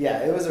cool. Yeah,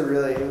 it was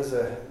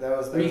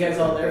Were you guys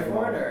all there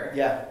for it, or?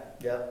 Yeah.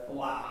 Yep.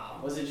 Wow.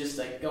 Was it just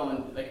like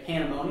going like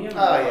pandemonium?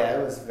 Oh yeah,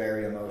 it was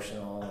very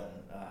emotional,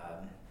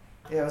 and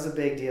it was a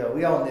big deal.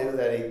 We all knew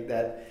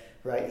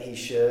that he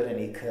should and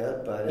he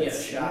could, but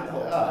it's shot the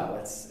whole time.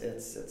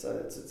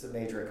 It's a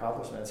major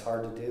accomplishment. It's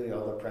hard to do.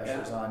 All the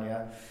pressure's on you.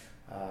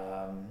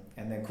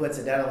 And then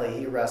coincidentally,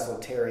 he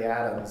wrestled Terry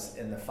Adams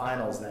in the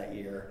finals that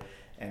year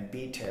and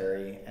beat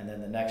Terry. And then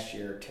the next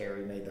year,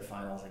 Terry made the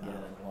finals again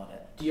and won it.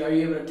 Are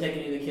you able to take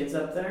any of the kids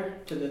up there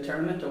to the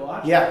tournament to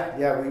watch? Yeah.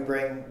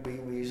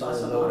 We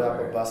usually load up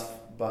a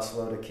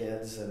busload of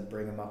kids and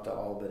bring them up to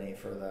Albany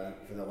for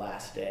the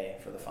last day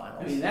for the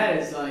finals. I mean, that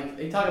is like,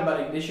 they talk about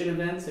ignition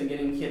events and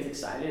getting kids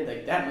excited.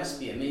 Like, that must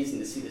be amazing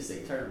to see the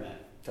state tournament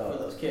for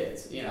those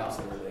kids.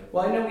 Absolutely.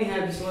 Well, I know we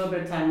have just a little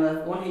bit of time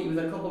left. I want to hit you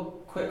with a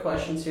couple quick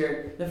questions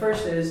here. The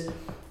first is,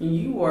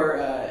 you were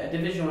a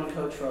Division I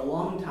coach for a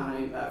long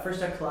time,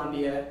 first at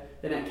Columbia,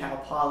 then at Cal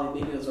Poly,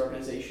 leading those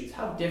organizations.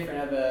 How different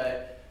of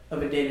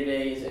a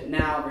day-to-day is it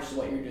now versus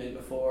what you were doing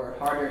before?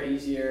 Harder,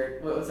 easier?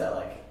 What's that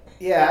like?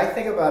 Yeah, I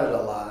think about it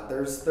a lot.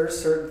 There's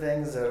certain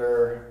things that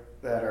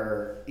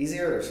are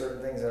easier. There's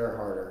certain things that are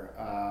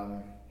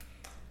harder.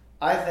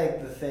 I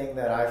think the thing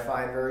that I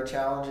find very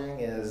challenging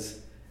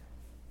is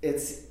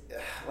it's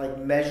like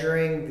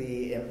measuring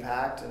the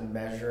impact and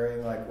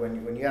measuring, like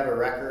when you have a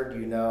record,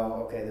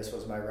 okay, this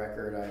was my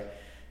record.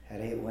 I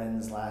had 8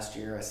 wins last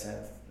year. I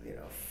sent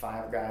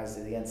 5 guys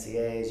to the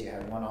NCAAs. You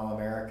had 1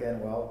 All-American.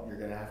 Well, you're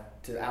going to have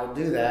to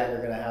outdo that.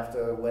 You're going to have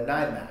to win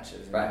 9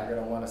 matches. Right. You're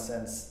going to want to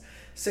send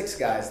 6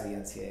 guys to the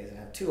NCAAs and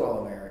have 2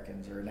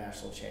 All-Americans or a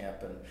national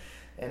champ,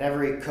 and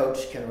every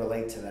coach can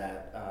relate to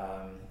that.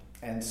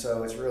 And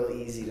so it's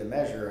really easy to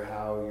measure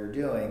how you're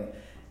doing,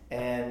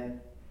 and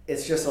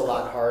it's just a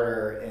lot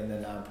harder in the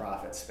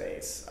nonprofit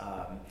space.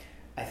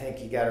 I think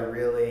you got to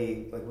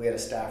really, like, we had a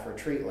staff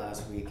retreat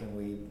last week,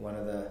 and one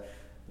of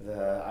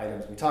the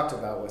items we talked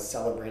about was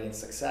celebrating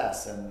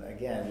success. And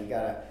again, we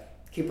got to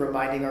keep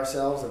reminding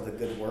ourselves of the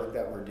good work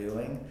that we're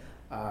doing.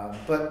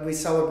 But we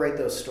celebrate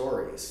those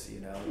stories,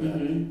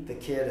 the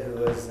kid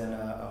who was in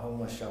a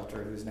homeless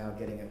shelter who's now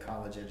getting a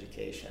college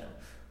education.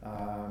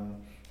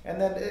 And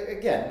then,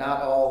 again,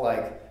 not all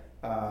like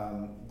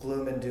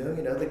gloom and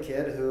doom. The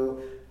kid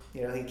who,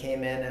 he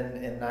came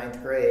in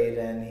 9th grade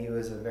and he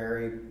was a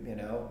very,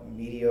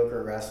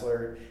 mediocre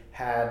wrestler,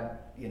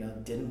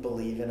 didn't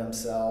believe in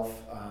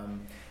himself,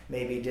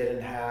 maybe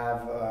didn't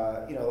have,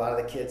 a lot of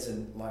the kids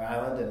in Long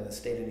Island and in the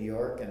state of New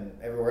York and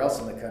everywhere else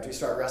in the country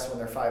start wrestling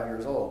when they're 5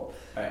 years old.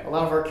 Right. A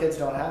lot of our kids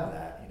don't have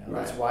that.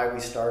 Right. That's why we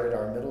started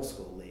our middle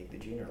school league, the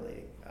junior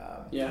league.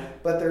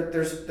 But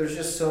there's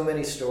just so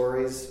many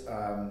stories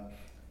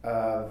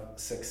of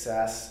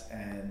success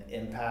and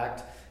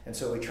impact, and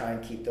so we try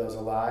and keep those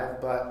alive.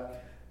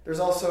 But there's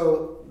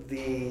also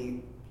the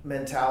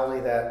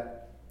mentality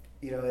that,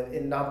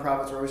 in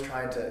nonprofits, we're always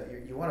trying to,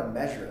 you want to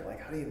measure it. Like,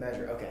 how do you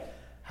measure? Okay,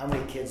 how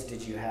many kids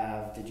did you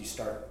have? Did you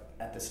start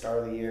at the start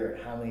of the year?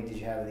 How many did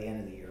you have at the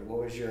end of the year? What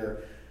was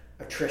your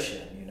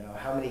attrition?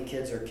 How many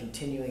kids are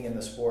continuing in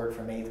the sport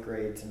from 8th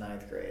grade to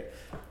 9th grade?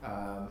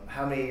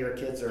 How many of your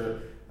kids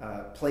are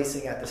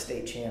placing at the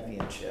state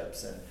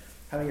championships? And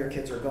how many of your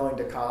kids are going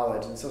to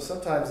college? And so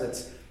sometimes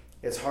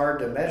it's hard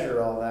to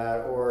measure all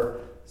that, or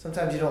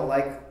sometimes you don't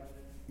like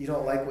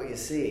what you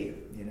see.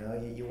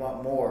 You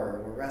want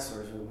more. We're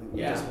wrestlers.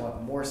 We just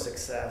want more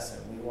success,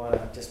 and we want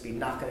to just be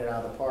knocking it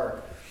out of the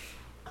park.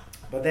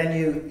 But then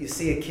you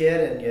see a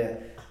kid,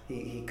 and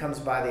he comes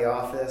by the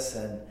office,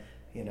 and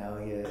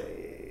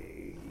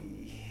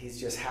he's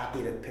just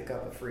happy to pick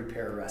up a free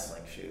pair of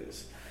wrestling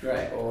shoes.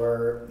 Right.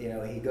 Or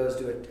he goes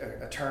to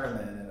a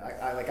tournament, and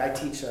I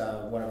teach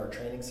one of our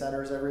training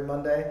centers every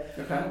Monday.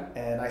 Okay.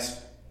 And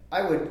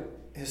I would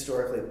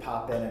historically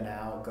pop in and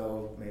out,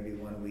 go maybe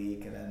 1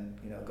 week, and then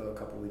go a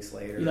couple weeks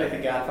later. You like the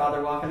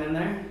Godfather walking in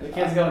there? The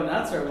kids going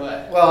nuts or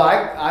what? Well,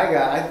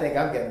 I think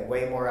I'm getting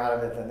way more out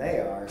of it than they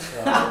are.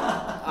 So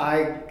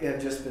I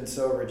have just been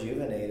so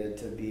rejuvenated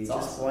to be That's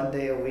just awesome. 1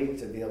 day a week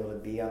to be able to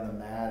be on the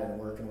mat and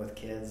working with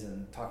kids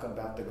and talking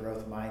about the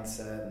growth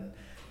mindset and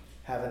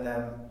having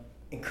them,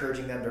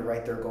 encouraging them to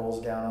write their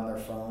goals down on their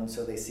phone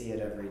so they see it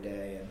every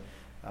day,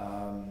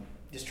 and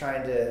just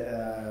trying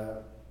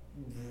to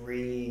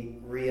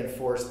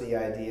reinforce the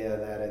idea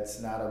that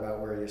it's not about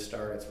where you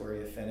start, it's where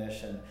you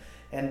finish,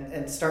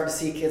 and start to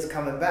see kids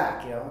coming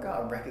back.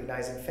 I'm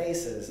recognizing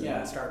faces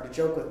and starting to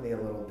joke with me a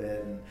little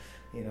bit, and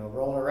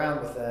rolling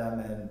around with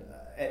them, and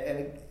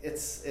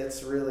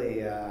it's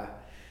really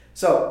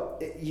so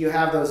you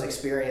have those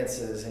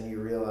experiences and you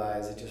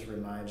realize it just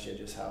reminds you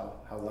just how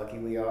lucky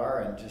we are,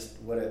 and just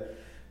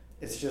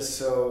it's just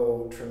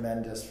so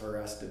tremendous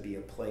for us to be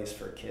a place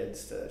for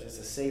kids, to just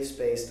a safe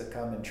space to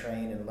come and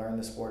train and learn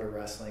the sport of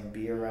wrestling,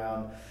 be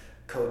around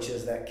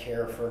coaches that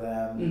care for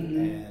them,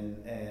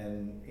 Mm-hmm.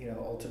 and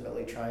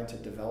ultimately trying to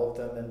develop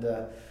them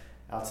into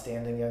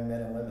outstanding young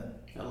men and women.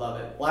 I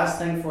love it. Last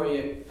thing for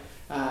you.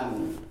 I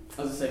was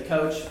gonna say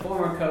coach,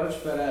 former coach,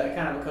 but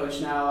kind of a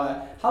coach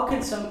now. How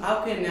can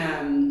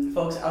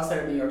folks outside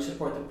of New York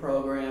support the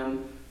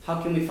program?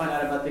 How can we find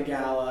out about the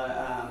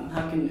gala?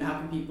 How can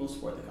people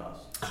support the cause?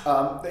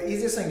 The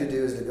easiest thing to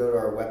do is to go to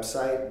our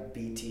website,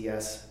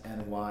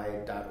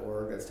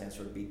 btsny.org. That stands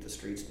for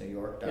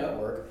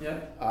beatthestreetsnewyork.org.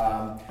 Yep.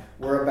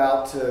 We're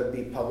about to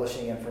be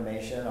publishing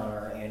information on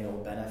our annual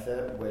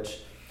benefit,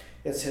 which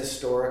it's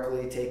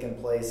historically taken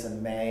place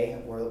in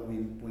May, where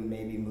we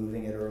may be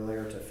moving it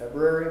earlier to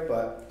February,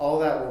 but all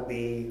that will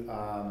be,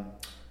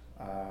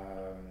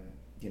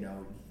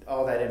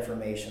 all that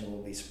information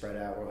will be spread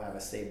out. We'll have a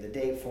save the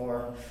date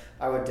form.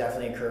 I would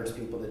definitely encourage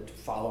people to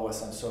follow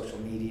us on social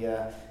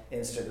media,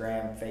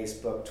 Instagram,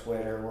 Facebook,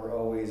 Twitter. We're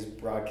always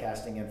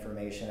broadcasting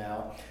information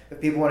out.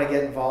 If people want to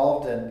get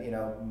involved, and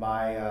I'm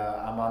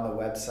on the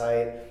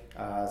website.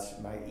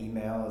 My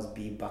email is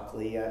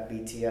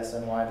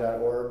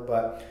bbuckley@btsny.org,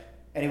 but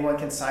anyone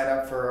can sign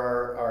up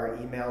for our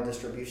email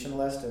distribution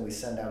list, and we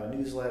send out a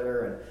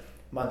newsletter and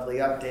monthly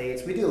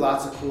updates. We do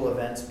lots of cool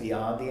events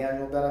beyond the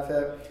annual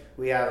benefit.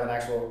 We have an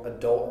actual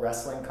adult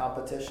wrestling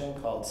competition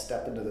called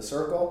Step Into the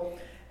Circle,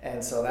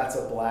 and so that's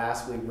a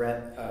blast. We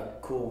rent a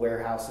cool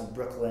warehouse in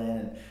Brooklyn,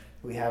 and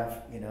we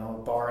have a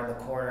bar in the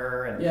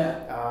corner, and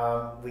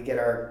we get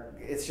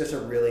it's just a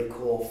really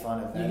cool,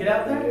 fun event. You get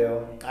out there? We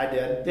do. I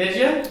did. Did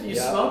you? You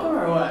smoke them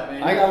or what,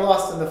 man? I got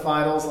lost in the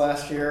finals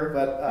last year,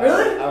 but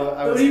really?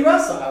 Who do you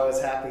wrestle? I was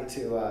happy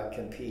to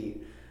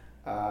compete.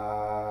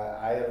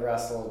 I had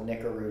wrestled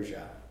Nick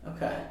Arujah.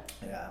 Okay.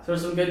 Yeah. So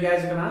there's some good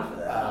guys who come out for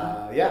that.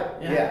 Huh?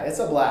 Yeah. It's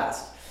a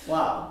blast.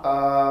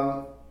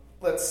 Wow.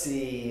 Let's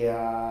see.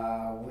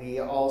 We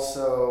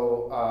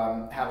also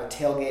have a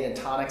tailgate and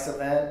tonics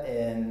event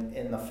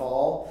in the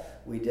fall.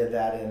 We did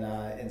that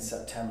in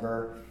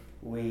September.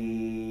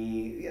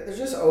 There's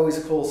just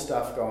always cool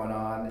stuff going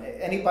on.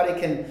 Anybody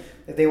can,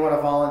 if they want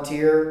to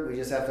volunteer, we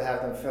just have to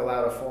have them fill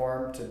out a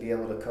form to be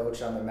able to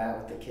coach on the mat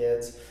with the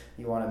kids.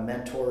 You want to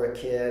mentor a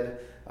kid.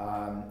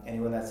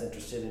 Anyone that's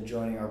interested in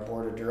joining our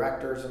board of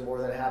directors are more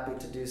than happy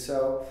to do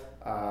so.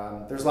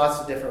 There's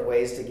lots of different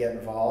ways to get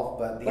involved,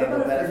 but the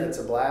annual benefit's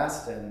a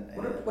blast.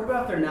 What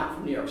about if they're not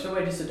from New York?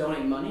 Somebody just to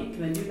donate money?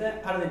 Can they do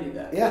that? How do they do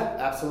that? Yeah,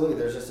 absolutely.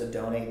 There's just a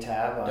donate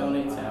tab on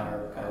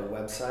our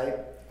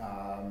website.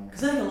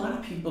 Because I think a lot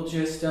of people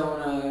just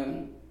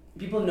don't.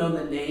 People know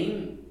the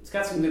name. It's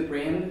got some good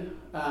brand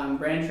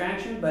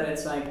traction, but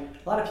it's like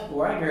a lot of people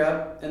where I grew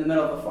up in the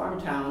middle of a farm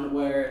town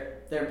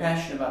where they're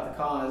passionate about the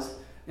cause,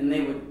 and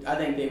I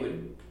think they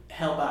would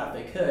help out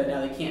if they could.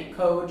 Now they can't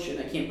coach and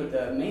they can't put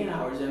the man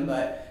hours in,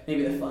 but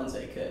maybe the funds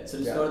they could. So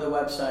just go to the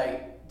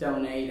website,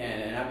 donate,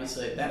 and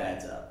obviously that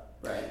adds up,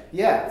 right?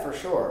 Yeah, for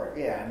sure.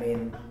 Yeah, I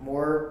mean,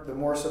 the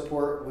more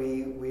support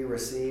we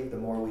receive, the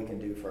more we can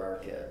do for our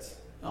kids.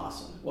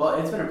 Awesome. Well,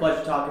 it's been a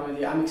pleasure talking with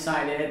you. I'm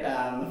excited.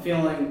 I'm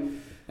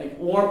feeling like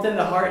warmth in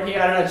the heart here.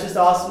 I don't know. It's just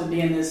awesome to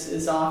be in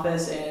this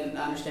office, and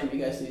I understand what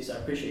you guys do, so I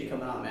appreciate you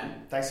coming on,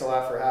 man. Thanks a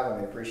lot for having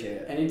me. Appreciate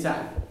it.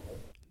 Anytime.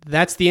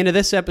 That's the end of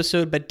this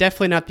episode, but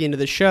definitely not the end of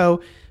the show.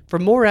 For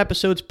more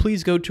episodes,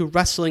 please go to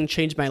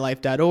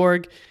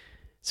wrestlingchangemylife.org.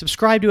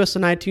 Subscribe to us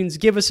on iTunes.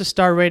 Give us a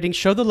star rating.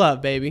 Show the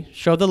love, baby.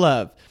 Show the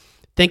love.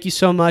 Thank you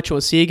so much.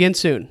 We'll see you again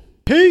soon.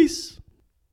 Peace.